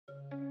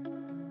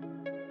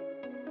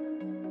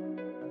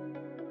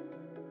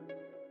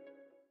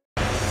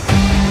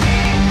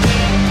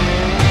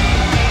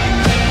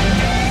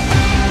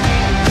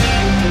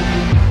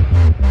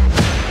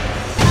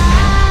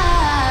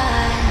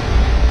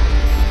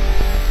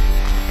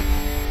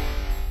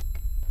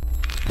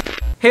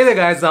Hey there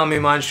guys, I'm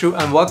Himanshu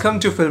and welcome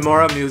to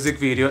Filmora music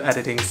video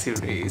editing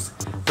series,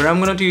 where I'm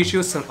gonna teach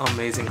you some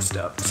amazing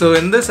stuff. So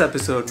in this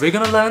episode, we're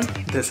gonna learn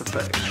this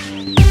effect.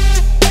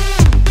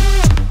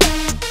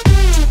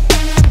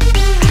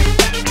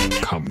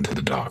 Come to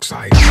the dark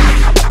side.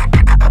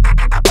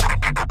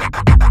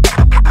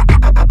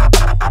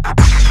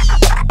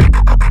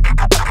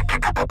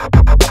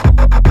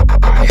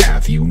 I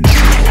have you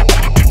now.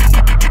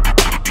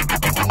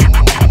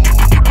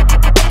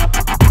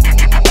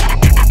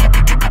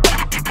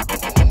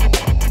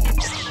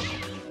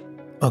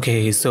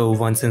 Okay, so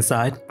once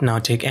inside, now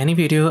take any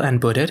video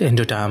and put it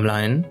into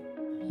timeline.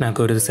 Now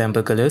go to the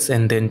sample colors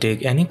and then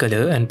take any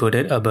color and put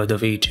it above the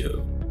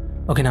video.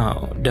 Okay,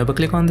 now double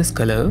click on this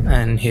color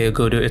and here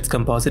go to its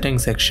compositing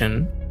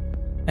section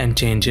and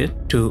change it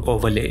to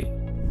overlay.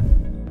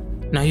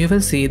 Now you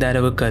will see that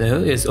our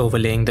color is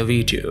overlaying the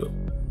video.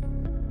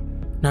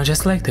 Now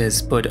just like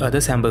this, put other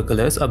sample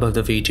colors above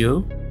the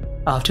video.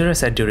 After a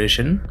set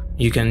duration,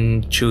 you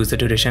can choose the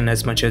duration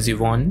as much as you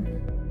want.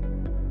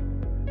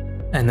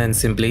 And then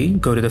simply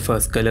go to the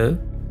first color,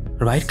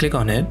 right click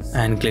on it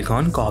and click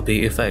on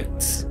copy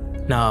effects.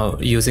 Now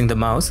using the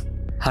mouse,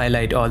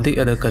 highlight all the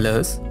other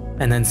colors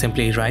and then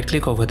simply right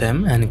click over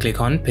them and click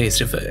on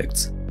paste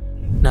effects.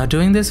 Now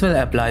doing this will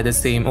apply the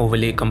same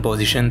overlay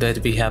composition that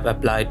we have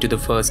applied to the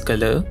first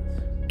color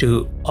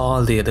to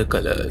all the other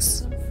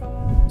colors.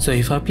 So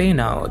if I play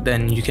now,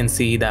 then you can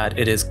see that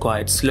it is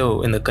quite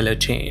slow in the color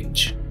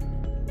change.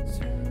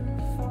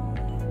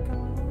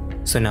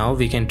 So now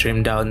we can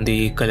trim down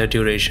the color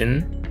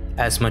duration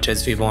as much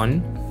as we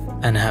want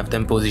and have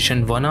them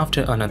positioned one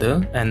after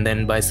another, and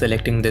then by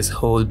selecting this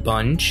whole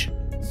bunch,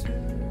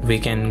 we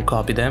can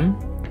copy them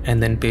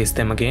and then paste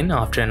them again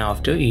after and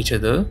after each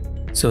other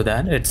so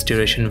that its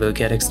duration will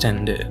get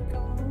extended.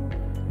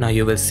 Now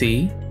you will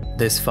see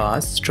this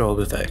fast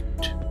strobe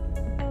effect.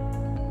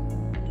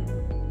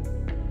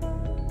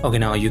 Okay,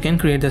 now you can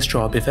create the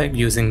strobe effect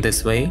using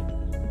this way,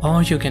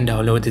 or you can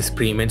download this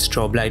pre-made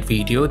strobe light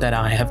video that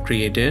I have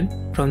created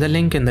from the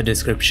link in the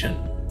description.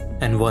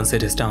 And once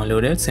it is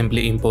downloaded,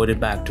 simply import it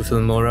back to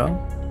Filmora.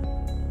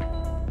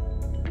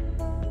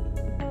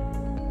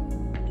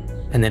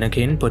 And then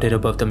again put it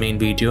above the main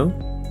video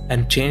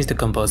and change the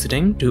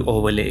compositing to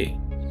overlay.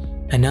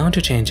 And now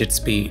to change its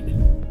speed,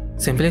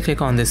 simply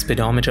click on this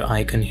speedometer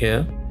icon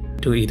here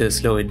to either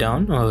slow it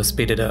down or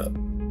speed it up.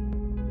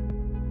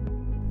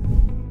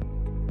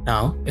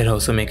 Now it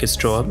also makes it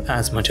strobe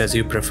as much as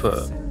you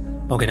prefer.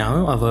 Okay,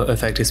 now our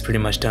effect is pretty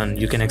much done.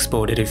 You can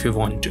export it if you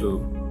want to.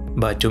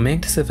 But to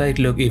make this effect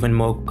look even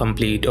more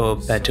complete or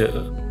better,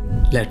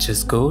 let's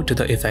just go to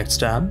the effects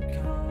tab,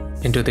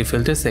 into the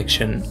filter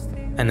section,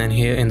 and then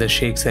here in the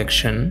shake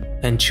section,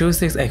 and choose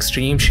this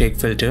extreme shake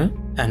filter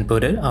and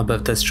put it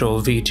above the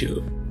strobe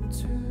video.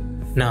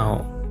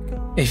 Now,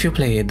 if you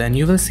play it, then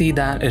you will see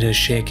that it is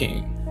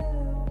shaking.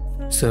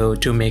 So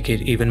to make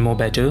it even more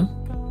better,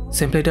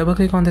 simply double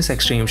click on this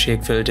extreme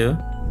shake filter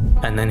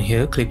and then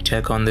here click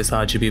check on this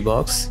RGB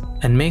box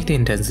and make the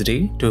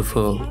intensity to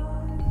full.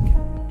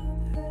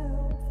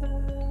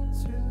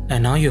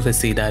 And now you will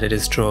see that it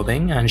is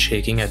strobing and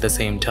shaking at the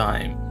same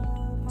time.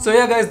 So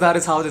yeah guys, that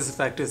is how this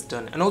effect is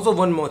done. And also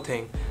one more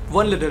thing,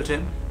 one little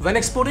tip. When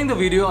exporting the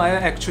video, I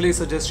actually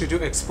suggest you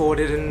to export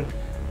it in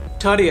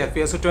 30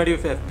 FPS or 20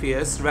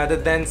 FPS rather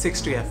than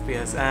 60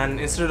 FPS.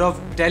 And instead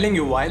of telling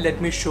you why, let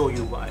me show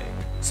you why.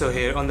 So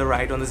here on the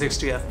right on the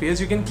 60 FPS,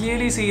 you can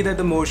clearly see that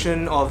the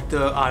motion of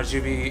the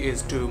RGB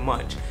is too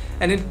much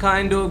and it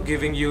kind of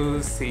giving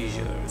you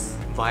seizures.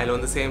 While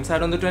on the same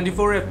side on the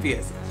 24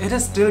 FPS, it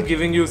is still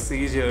giving you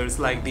seizures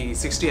like the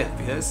 60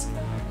 FPS,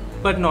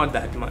 but not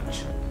that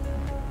much.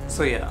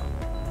 So yeah,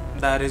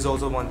 that is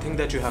also one thing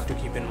that you have to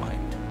keep in mind.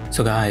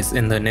 So guys,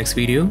 in the next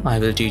video, I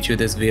will teach you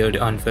this weird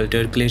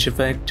unfiltered glitch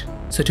effect.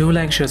 So do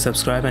like, share,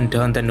 subscribe and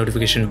turn that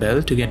notification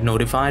bell to get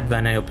notified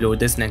when I upload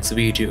this next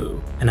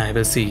video. And I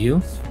will see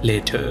you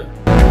later.